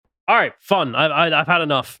All right, fun. I've had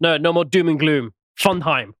enough. No more doom and gloom. Fun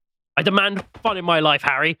time. I demand fun in my life,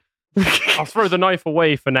 Harry. I'll throw the knife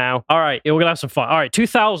away for now. All right, yeah, we're gonna have some fun. All right,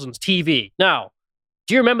 2000s TV. Now,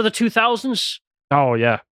 do you remember the 2000s? Oh,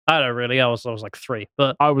 yeah. I don't really. I was like 3,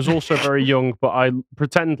 but I was also very young, but I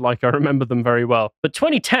pretend like I remember them very well. But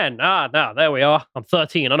 2010, now there we are. I'm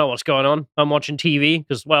 13. I know what's going on. I'm watching TV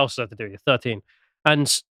because what else is there to do? You're 13,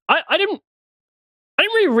 and I didn't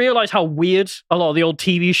really realize how weird a lot of the old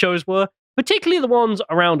TV shows were, particularly the ones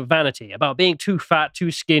around vanity, about being too fat, too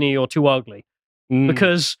skinny, or too ugly.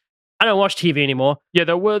 Because I don't watch TV anymore. Yeah,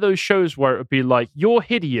 there were those shows where it would be like, "You're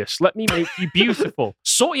hideous. Let me make you beautiful.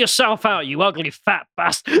 Sort yourself out, you ugly fat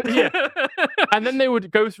bastard." Yeah. And then they would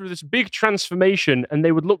go through this big transformation and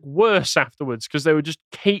they would look worse afterwards because they would just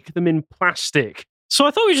cake them in plastic. So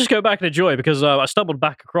I thought we'd just go back and enjoy it because I stumbled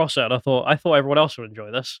back across it and I thought everyone else would enjoy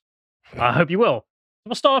this. I hope you will.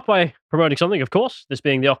 We'll start off by promoting something, of course, this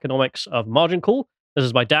being the economics of margin call. This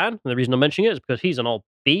is by Dan, and the reason I'm mentioning it is because he's an old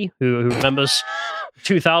bee who remembers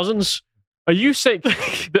 2000s. Are you saying...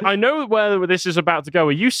 I know where this is about to go.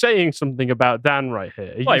 Are you saying something about Dan right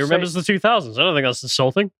here? He remembers the 2000s. I don't think that's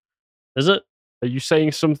insulting. Is it? Are you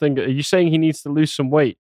saying something? Are you saying he needs to lose some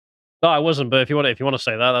weight? No, I wasn't, but if you want to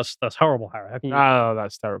say that, that's horrible, Harry. How can you... Oh,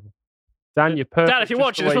 that's terrible. Dan, you're perfect. Dan, if you're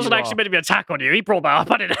watching, this wasn't actually meant to be an attack on you. He brought that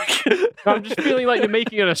up. I didn't. I'm just feeling like you're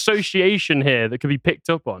making an association here that could be picked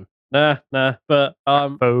up on. Nah, but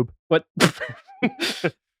phobe. What?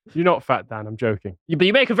 You're not fat, Dan. I'm joking. But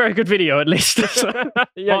you make a very good video, at least.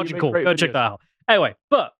 Yeah, Margin call. Go check that out. Anyway,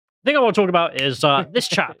 but the thing I want to talk about is this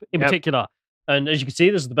chap in particular. And as you can see,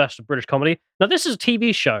 this is the best of British comedy. Now, this is a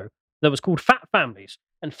TV show that was called Fat Families,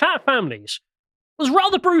 and Fat Families was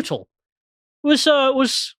rather brutal. It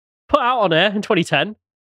was put out on air in 2010.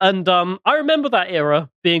 And I remember that era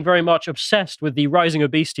being very much obsessed with the rising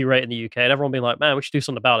obesity rate in the UK, and everyone being like, man, we should do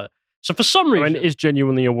something about it. So for some reason... it is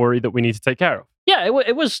genuinely a worry that we need to take care of. Yeah,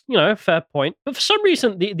 it was, a fair point. But for some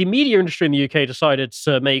reason, the media industry in the UK decided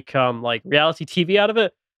to make reality TV out of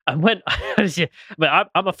it. And when...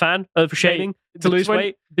 I'm a fan of shaming to lose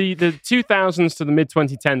weight. The 2000s to the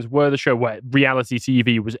mid-2010s were the show where reality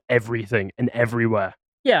TV was everything and everywhere.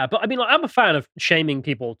 Yeah, but I mean, I'm a fan of shaming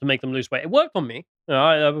people to make them lose weight. It worked on me.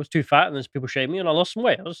 I was too fat, and there's people shaming me, and I lost some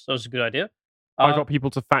weight. That was a good idea. I got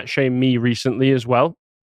people to fat shame me recently as well,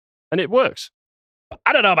 and it works.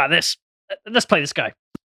 I don't know about this. Let's play this guy.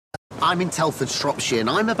 I'm in Telford, Shropshire, and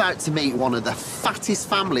I'm about to meet one of the fattest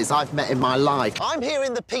families I've met in my life. I'm here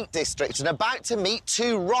in the Peak District and about to meet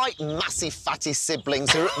two right massive fatty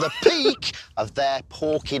siblings who are at the peak of their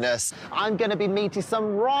porkiness. I'm going to be meeting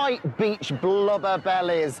some right beach blubber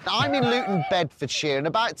bellies. I'm in Luton, Bedfordshire, and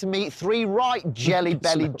about to meet three right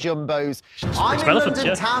jelly-bellied jumbos. I'm in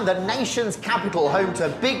London town, the nation's capital, home to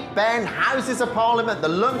Big Ben, Houses of Parliament, the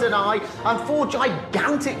London Eye, and four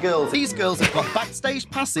gigantic girls. These girls have got backstage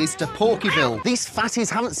passes to Porkyville. These fatties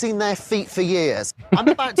haven't seen their feet for years. I'm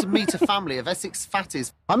about to meet a family of Essex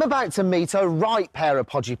fatties. I'm about to meet a right pair of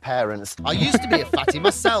podgy parents. I used to be a fatty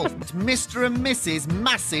myself. It's Mr. and Mrs.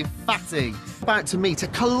 Massive Fatty. About to meet a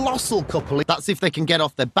colossal couple. That's if they can get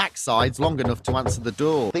off their backsides long enough to answer the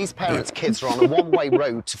door. These parents' kids are on a one-way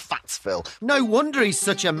road to Fatsville. No wonder he's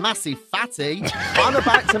such a massive fatty. I'm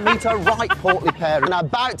about to meet a right portly pair and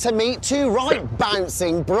about to meet two right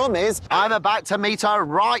bouncing brummies. I'm about to meet a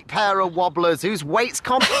right pair of wobblers whose weight's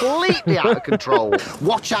completely out of control.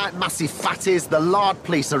 Watch out, massive fatties. The lard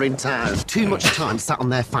police are in town. Too much time sat on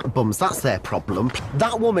their fat bums. That's their problem.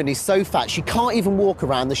 That woman is so fat she can't even walk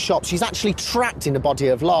around the shop. She's actually trapped in a body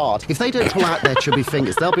of lard. If they don't pull out their chubby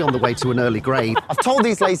fingers, they'll be on the way to an early grave. I've told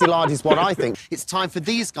these lazy lardies what I think. It's time for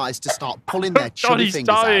these guys to start pulling their chubby fingers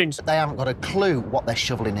out. They haven't got a clue what they're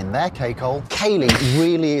shoveling in their cake hole. Kaylee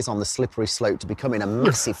really is on the slippery slope to becoming a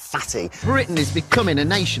massive fatty. Britain is becoming a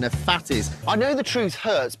nation of fatties. I know the truth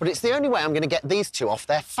hurts, but it's the only way I'm going to get these two off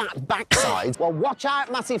their fat backsides. Well, watch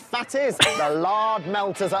out, massive fatties. The lard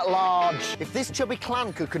melters at large. If this chubby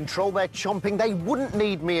clan could control their chomping, they wouldn't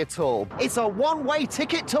need me at all. It's a one-way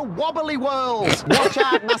ticket to Wobbly World. Watch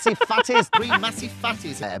out, massive fatties. Three massive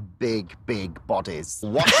fatties. They're big, big bodies.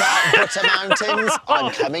 Watch out, Butter Mountains.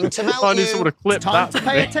 I'm coming to melt you. It's time to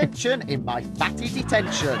pay attention in my fatty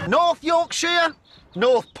detention. North Yorkshire.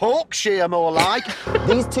 North Porkshire, more like.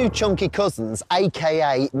 These two chunky cousins,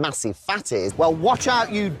 a.k.a. massive fatties. Well, watch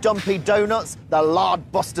out, you dumpy donuts. The lard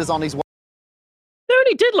buster's on his way. They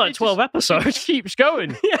only did like 12 episodes. It keeps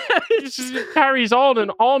going. Yeah, it carries on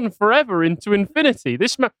and on forever into infinity.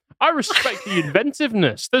 I respect the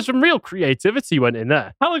inventiveness. There's some real creativity went in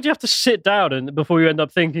there. How long do you have to sit down and before you end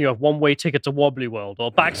up thinking of one-way ticket to Wobbly World or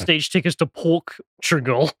backstage tickets to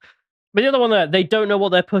Portugal? But the other one there, they don't know what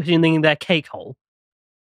they're putting in their cake hole.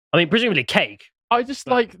 I mean, presumably cake. I just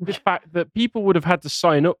like the fact that people would have had to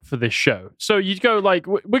sign up for this show. So you'd go like,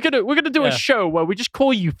 we're gonna do a show where we just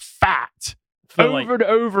call you fat For over and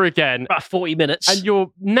over again, about 40 minutes. and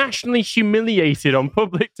you're nationally humiliated on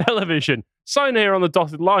public television. Sign here on the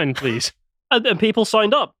dotted line, please. And people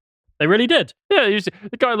signed up. They really did. Yeah,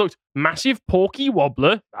 the guy looked massive, porky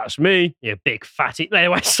wobbler. That's me. Yeah, big fatty.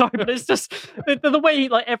 Anyway, sorry, but it's just the way,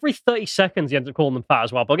 like, every 30 seconds he ends up calling them fat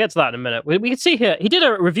as well. But I'll get to that in a minute. We can see here, he did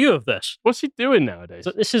a review of this. What's he doing nowadays?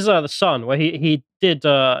 So this is The Sun, where he did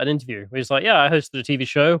an interview. Where he's like, yeah, I hosted a TV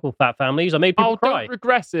show called Fat Families. I made people cry. Don't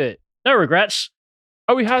regret it. No regrets.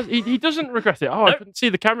 Oh, he has. He doesn't regret it. Oh, I couldn't see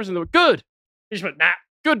the cameras in the good. He just went, nah.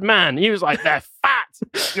 Good man. He was like, they're fat.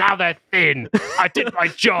 Now they're thin. I did my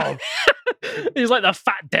job. He's like the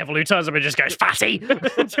fat devil who turns up and just goes, fatty,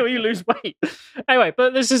 until you lose weight. Anyway,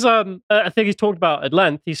 but this is I think he's talked about at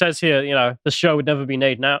length. He says here, the show would never be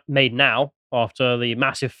made now after the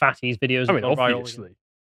massive fatties videos. I mean, obviously.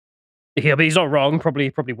 Yeah, but he's not wrong.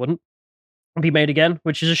 Probably wouldn't be made again,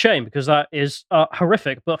 which is a shame because that is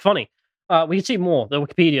horrific but funny. We can see more. The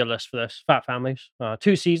Wikipedia list for this, Fat Families.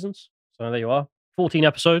 2 seasons. So there you are. 14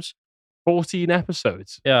 episodes. 14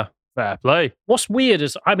 episodes. Yeah. Fair play. What's weird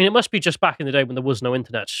is, I mean, it must be just back in the day when there was no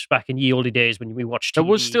internet, back in ye olde days when we watched TV. There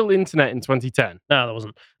was still internet in 2010. No, there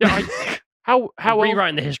wasn't. Yeah, how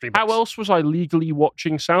rewriting the history books. How else was I legally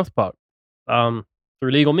watching South Park? Through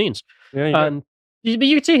legal means. Yeah. And you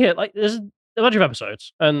can see here, like, there's a bunch of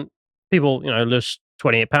episodes, and people, lose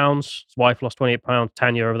 28 pounds. His wife lost 28 pounds.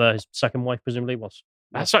 Tanya over there, his second wife, presumably, was.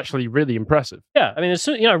 That's actually really impressive. Yeah, I mean, it's,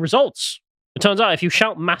 results. It turns out if you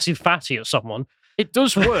shout massive fatty at someone, it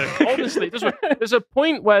does work. Honestly, it does work. There's a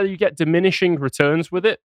point where you get diminishing returns with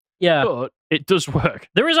it. Yeah. But it does work.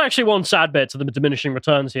 There is actually one sad bit to the diminishing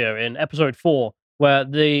returns here in episode 4, where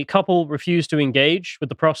the couple refuse to engage with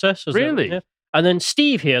the process. Really? And then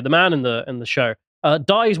Steve here, the man in the show,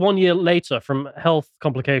 dies 1 year later from health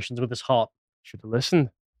complications with his heart. Should have listened.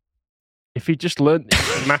 If he just learned that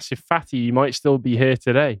he was a massive fatty, he might still be here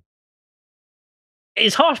today.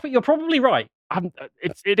 It's harsh, but you're probably right.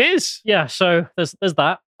 It is. Yeah, so there's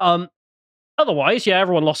that. Otherwise, yeah,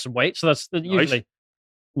 everyone lost some weight, so that usually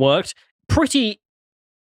worked. Pretty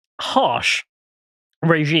harsh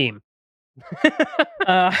regime.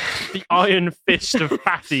 The iron fist of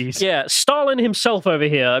fatties. Yeah, Stalin himself over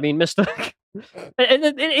here. I mean, Mr. And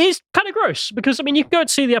it is kind of gross because, I mean, you can go and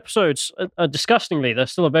see the episodes disgustingly. They're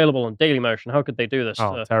still available on Dailymotion. How could they do this?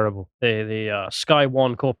 Oh, terrible. The Sky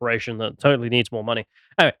One Corporation that totally needs more money.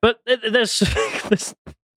 Anyway, but there's this.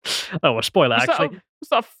 Oh, a spoiler, actually. What's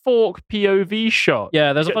that fork POV shot?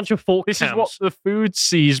 Yeah, there's a bunch of fork This cams. is what the food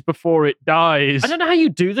sees before it dies. I don't know how you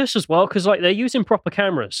do this as well, because like they're using proper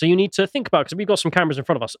cameras, so you need to think about, because we've got some cameras in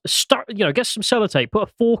front of us. Get some sellotape, put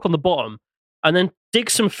a fork on the bottom, and then dig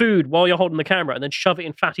some food while you're holding the camera, and then shove it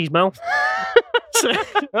in Fatty's mouth.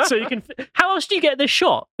 so you can. How else do you get this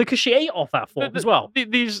shot? Because she ate off that fork as well.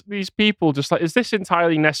 These people just like, is this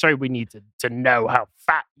entirely necessary? We need to know how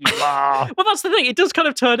fat you are. Well, that's the thing. It does kind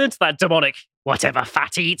of turn into that demonic. Whatever,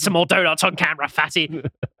 Fatty, eat some more donuts on camera, Fatty.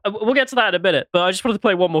 We'll get to that in a minute, but I just wanted to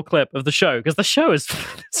play one more clip of the show because the show is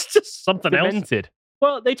it's just something Demented. else.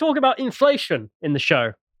 Well, they talk about inflation in the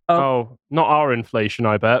show. Oh, not our inflation,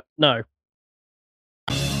 I bet. No.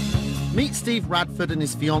 Meet Steve Radford and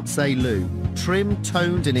his fiancée Lou, trim,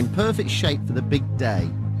 toned and in perfect shape for the big day.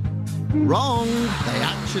 Wrong, they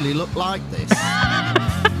actually look like this.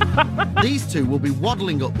 These two will be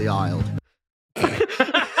waddling up the aisle.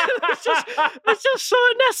 It's just so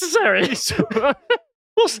unnecessary.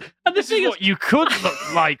 And this is what you could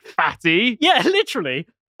look like, Fatty. Yeah, literally.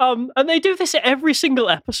 And they do this at every single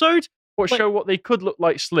episode. Show what they could look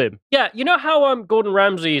like slim. Yeah, you know how Gordon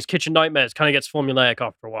Ramsay's Kitchen Nightmares kind of gets formulaic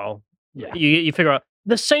after a while? Yeah. You figure out.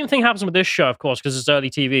 The same thing happens with this show, of course, because it's early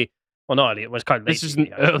TV. Well, not early, it was kind of late This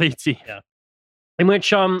TV, isn't early TV. Yeah. In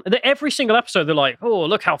which every single episode they're like, oh,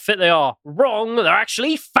 look how fit they are. Wrong, they're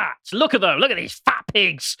actually fat. Look at them. Look at these fat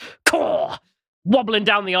pigs. Caw! Wobbling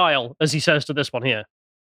down the aisle, as he says to this one here.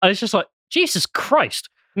 And it's just like, Jesus Christ.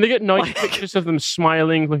 And they get nice pictures of them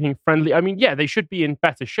smiling, looking friendly. I mean, yeah, they should be in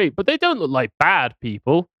better shape, but they don't look like bad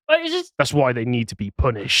people. That's why they need to be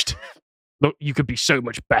punished. Look, you could be so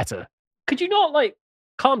much better. Could you not,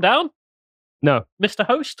 calm down, No. Mr.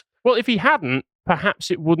 Host? Well, if he hadn't,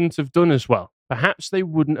 perhaps it wouldn't have done as well. Perhaps they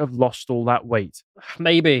wouldn't have lost all that weight.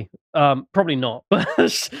 Maybe. Probably not. But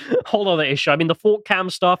that's a whole other issue. I mean, the fork cam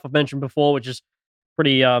stuff I've mentioned before, which is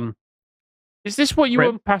pretty... Is this what you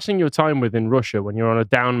were passing your time with in Russia when you're on a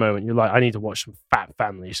down moment? You're like, I need to watch some Fat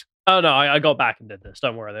Families. Oh no, I got back and did this.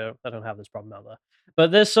 Don't worry, they don't have this problem out there.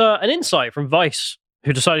 But there's an insight from Vice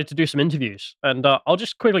who decided to do some interviews, and I'll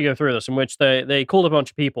just quickly go through this, in which they called a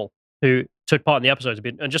bunch of people who took part in the episodes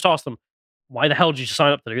and just asked them, why the hell did you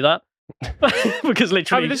sign up to do that? Because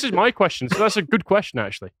literally, this is my question, so that's a good question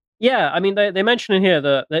actually. Yeah, I mean, they mention in here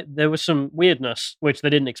that there was some weirdness which they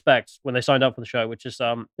didn't expect when they signed up for the show, which is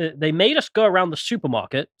they made us go around the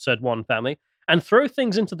supermarket, said one family, and throw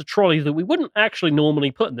things into the trolley that we wouldn't actually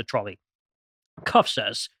normally put in the trolley. Cuff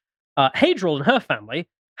says, Hadriel and her family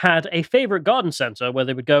had a favorite garden center where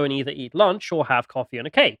they would go and either eat lunch or have coffee and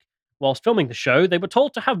a cake. Whilst filming the show, they were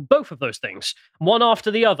told to have both of those things, one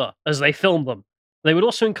after the other, as they filmed them. They would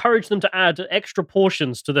also encourage them to add extra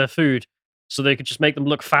portions to their food so they could just make them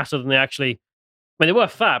look fatter than they actually... I mean, they were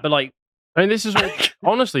fat, but like... I mean, this is all...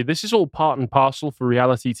 honestly, this is all part and parcel for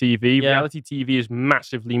reality TV. Yeah. Reality TV is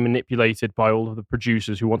massively manipulated by all of the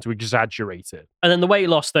producers who want to exaggerate it. And then the weight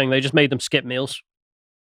loss thing, they just made them skip meals.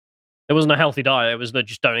 It wasn't a healthy diet. It was they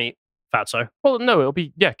just don't eat fatso. Well, no, it'll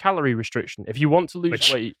be, calorie restriction. If you want to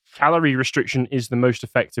lose weight, calorie restriction is the most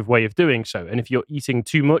effective way of doing so. And if you're eating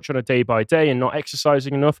too much on a day by day and not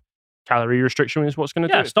exercising enough, calorie restriction is what's going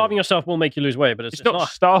to do it. Starving yourself will make you lose weight, but it's not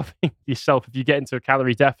starving yourself if you get into a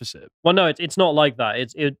calorie deficit. Well, no, it's not like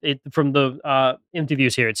that. It from the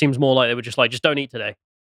interviews here, it seems more like they were just like, just don't eat today.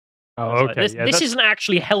 Oh, okay. This isn't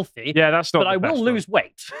actually healthy. Yeah, that's not. But I will lose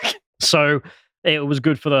weight. So it was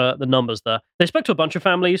good for the numbers there. They spoke to a bunch of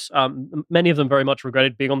families. Many of them very much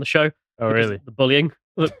regretted being on the show. Oh, really? The bullying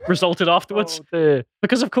that resulted afterwards. Oh, dear.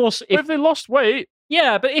 Because of course, if they lost weight.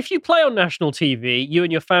 Yeah, but if you play on national TV, you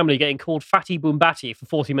and your family getting called Fatty Boombati for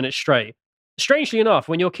 40 minutes straight. Strangely enough,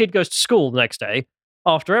 when your kid goes to school the next day,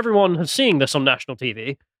 after everyone has seen this on national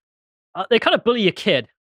TV, they kind of bully your kid.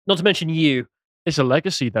 Not to mention you. It's a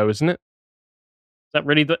legacy, though, isn't it? Is that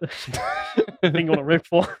really the thing you want to root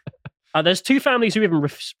for? There's two families who even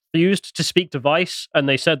refused to speak to Vice, and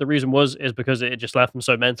they said the reason is because it just left them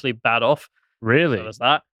so mentally bad off. Really? So there's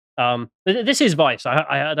that. This is Vice.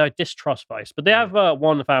 I distrust Vice, but they have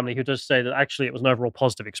one family who does say that actually it was an overall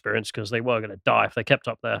positive experience because they were going to die if they kept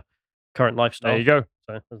up their current lifestyle. There you go.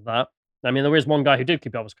 So there's that. I mean, there is one guy who did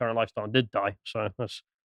keep up his current lifestyle and did die. So that's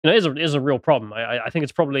it is a real problem. I think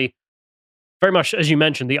it's probably very much, as you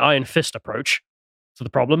mentioned, the iron fist approach to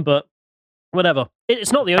the problem, but whatever.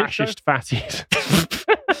 It's not the only show. Fatties.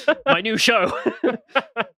 My new show.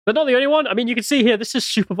 But not the only one. I mean, you can see here, this is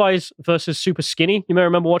Supervise versus Super Skinny. You may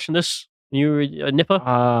remember watching this when you were a nipper.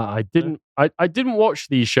 I didn't watch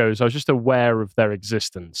these shows. I was just aware of their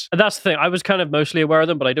existence. And that's the thing. I was kind of mostly aware of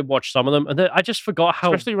them, but I did watch some of them. And I just forgot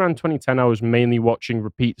how... Especially around 2010, I was mainly watching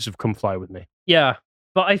repeats of Come Fly With Me. Yeah.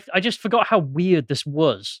 But I just forgot how weird this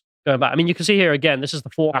was. Going back. I mean, you can see here again, this is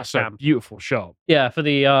the fork That's cam. A beautiful shot. Yeah, for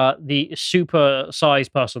the super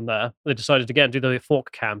sized person there, they decided to again do the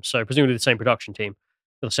fork cam. So presumably the same production team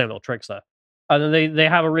with the same little tricks there. And then they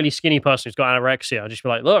have a really skinny person who's got anorexia. I'll just be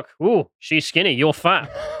like, look, ooh, she's skinny, you're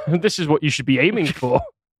fat. This is what you should be aiming for.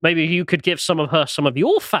 Maybe you could give some of her some of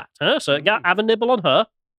your fat, huh? So have a nibble on her.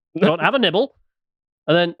 Don't have a nibble.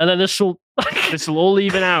 And then this will all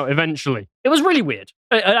even out eventually. It was really weird.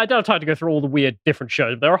 I don't have time to go through all the weird different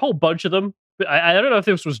shows. There are a whole bunch of them. I don't know if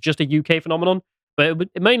this was just a UK phenomenon, but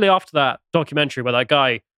mainly after that documentary where that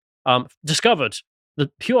guy discovered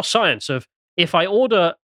the pure science of if I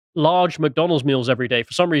order large McDonald's meals every day,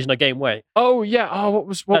 for some reason I gain weight. Oh yeah. Oh, what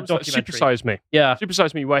was that? Super Size Me. Yeah. Super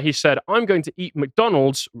Size Me, where he said, I'm going to eat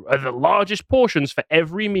McDonald's the largest portions for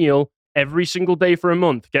every meal every single day for a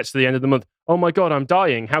month. Gets to the end of the month. Oh my God, I'm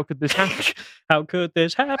dying. How could this happen? How could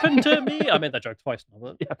this happen to me? I made that joke twice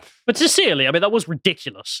now. Yeah. But sincerely, I mean, that was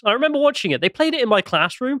ridiculous. I remember watching it. They played it in my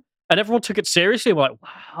classroom and everyone took it seriously. We're like,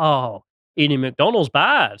 wow, eating McDonald's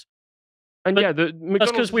bad. And but yeah,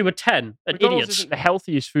 that's because we were 10 and McDonald's idiots. Isn't the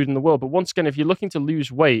healthiest food in the world. But once again, if you're looking to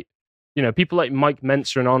lose weight, people like Mike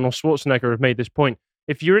Mentzer and Arnold Schwarzenegger have made this point.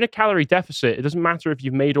 If you're in a calorie deficit, it doesn't matter if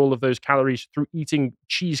you've made all of those calories through eating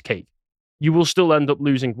cheesecake. You will still end up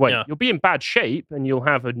losing weight. Yeah. You'll be in bad shape and you'll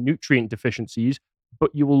have nutrient deficiencies, but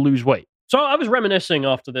you will lose weight. So I was reminiscing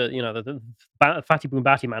after the Fatty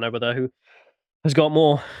Boombati man over there who has got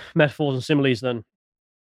more metaphors and similes than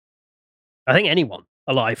I think anyone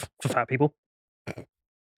alive for fat people. And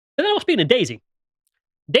then I was being a Daisy.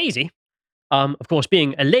 Daisy, of course,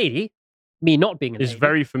 being a lady, me not being a lady. Is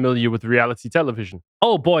very familiar with reality television.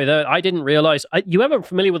 Oh boy, I didn't realize. You ever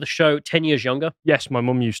familiar with the show 10 Years Younger? Yes, my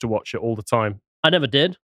mum used to watch it all the time. I never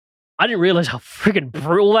did. I didn't realize how friggin'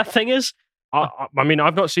 brutal that thing is. I mean,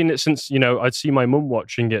 I've not seen it since, I'd see my mum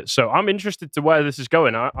watching it. So I'm interested to where this is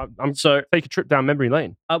going. I'm take a trip down memory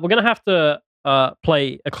lane. We're going to have to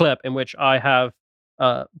play a clip in which I have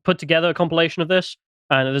put together a compilation of this,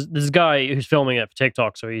 and there's a guy who's filming it for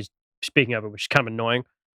TikTok, so he's speaking of it, which is kind of annoying,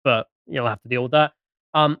 but you'll have to deal with that.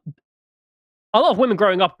 A lot of women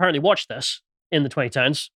growing up apparently watched this in the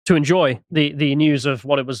 2010s to enjoy the news of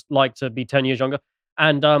what it was like to be 10 years younger.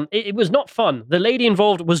 And it was not fun. The lady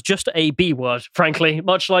involved was just a B word, frankly,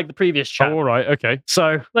 much like the previous chat. Oh, all right, okay.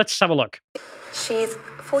 So let's have a look. She's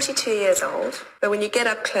 42 years old, but when you get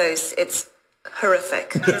up close, it's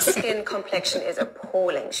horrific. Her skin complexion is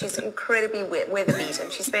appalling. She's incredibly weather beaten.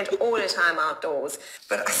 She spent all her time outdoors.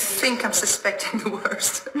 But I think I'm suspecting the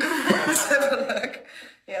worst. Let's have a look.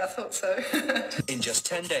 Yeah, I thought so. In just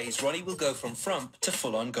 10 days, Ronnie will go from frump to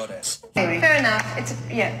full-on goddess. Okay, fair enough.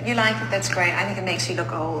 You like it, that's great. I think it makes you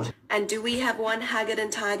look old. And do we have one haggard and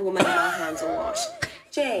tired woman in our hands or what?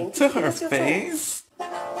 Jane, To give her us your face.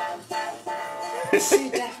 She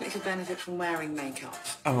definitely could benefit from wearing makeup.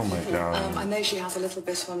 Oh my God. I know she has a little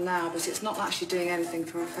bit on now, but it's not like she's doing anything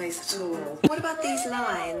for her face at all. What about these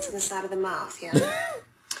lines on the side of the mouth, yeah?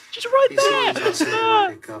 She's right These lines there. are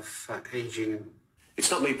symptomatic of aging. It's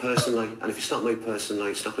not me personally, and if it's not me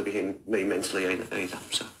personally, it's not going to be me mentally either.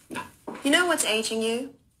 So, no. You know what's aging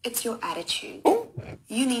you? It's your attitude.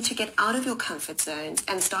 You need to get out of your comfort zones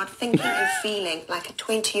and start thinking and feeling like a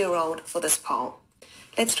 20-year-old for this poll.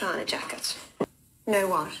 Let's try on a jacket. No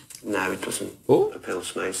what? No, it doesn't appeal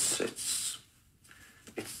to me. It's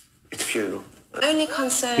funeral. Only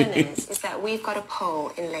concern is that we've got a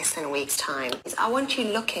poll in less than a week's time. I want you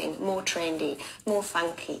looking more trendy, more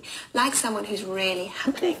funky, like someone who's really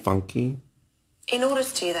happening. Funky? In order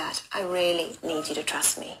to do that, I really need you to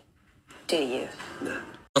trust me. Do you? No.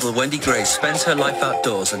 Model Wendy Gray spends her life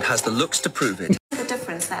outdoors and has the looks to prove it. The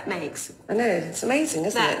difference that makes. I know, it's amazing,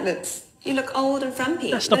 isn't That looks. You look old and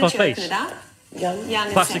frumpy. That's not Don't her you face. open it up? Young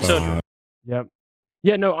and Plastic sexy. surgery. Yeah.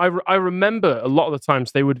 Yeah, no, I remember a lot of the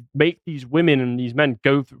times they would make these women and these men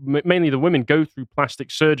go through, mainly the women, go through plastic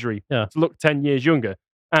surgery to look 10 years younger.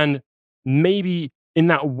 And maybe in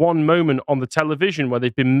that one moment on the television where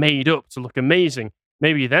they've been made up to look amazing,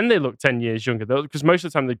 maybe then they look 10 years younger. Because most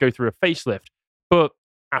of the time they go through a facelift. But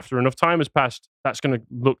after enough time has passed, that's going to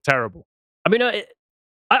look terrible. I mean,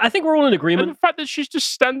 I think we're all in agreement. And the fact that she's just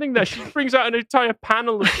standing there, she brings out an entire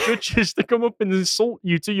panel of judges to come up and insult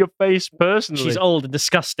you to your face personally. She's old and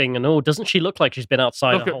disgusting, and doesn't she look like she's been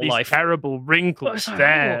outside Look her at whole these life? terrible wrinkles Oh,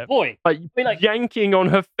 there. boy. Like, yanking on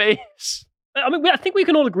her face. I mean, I think we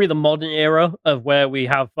can all agree the modern era of where we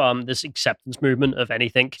have this acceptance movement of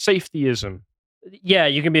anything. Safetyism. Yeah,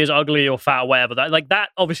 you can be as ugly or fat or whatever. That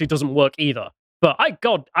obviously doesn't work either. But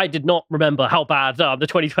I did not remember how bad the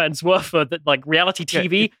 2010s were for reality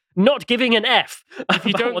TV not giving an F If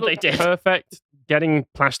you don't what look they did. perfect, getting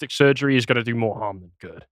plastic surgery is going to do more harm than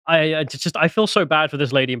good. I feel so bad for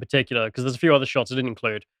this lady in particular because there's a few other shots I didn't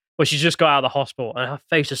include where she's just got out of the hospital and her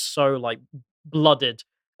face is so like blooded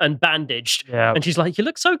and bandaged. Yeah. And she's like, "You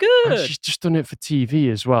look so good." And she's just done it for TV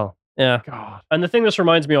as well. Yeah. God. And the thing this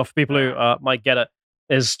reminds me of, for people who might get it,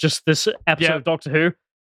 is just this episode of Doctor Who.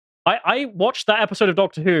 I watched that episode of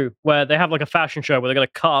Doctor Who where they have like a fashion show where they're going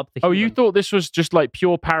to cut up the Oh, you human. thought this was just like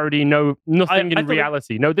pure parody, nothing I in thought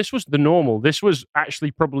reality. No, this was the normal. This was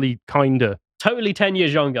actually probably kinder. Totally 10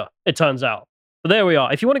 years younger, it turns out. But there we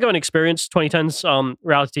are. If you want to go and experience 2010s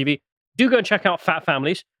reality TV, do go and check out Fat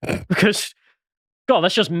Families because, God,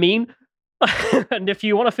 that's just mean. And if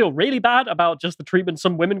you want to feel really bad about just the treatment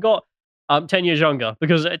some women got, 10 years younger,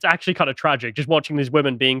 because it's actually kind of tragic just watching these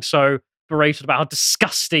women being so berated about how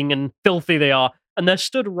disgusting and filthy they are, and they're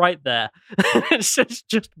stood right there. It's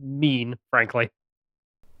just mean, frankly.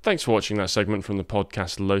 Thanks for watching that segment from the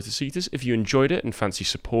podcast Lotus Eaters. If you enjoyed it and fancy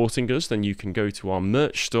supporting us, then you can go to our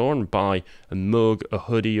merch store and buy a mug, a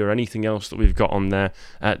hoodie, or anything else that we've got on there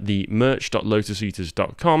at the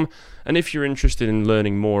merch.lotuseaters.com. And if you're interested in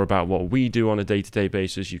learning more about what we do on a day-to-day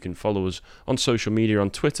basis, you can follow us on social media on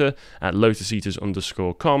Twitter at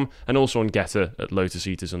lotuseaters_com and also on Getter at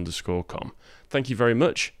lotuseaters_com. Thank you very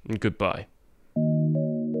much and goodbye.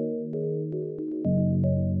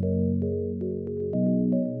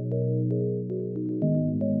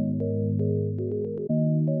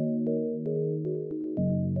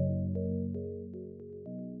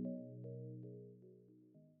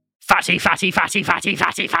 Fatty, fatty, fatty, fatty,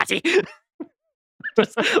 fatty, fatty.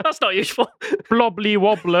 That's not useful. Blobbly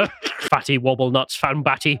wobbler. Fatty wobble nuts found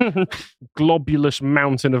batty. Globulous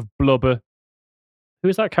mountain of blubber. Who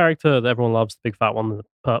is that character that everyone loves? The big fat one,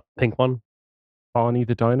 the pink one? Barney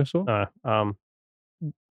the dinosaur? Not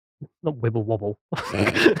Wibble Wobble.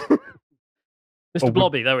 Mr.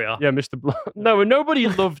 Blobby, there we are. Yeah, Mr. No, nobody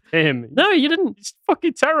loved him. No, you didn't. It's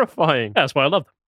fucking terrifying. That's why I loved him.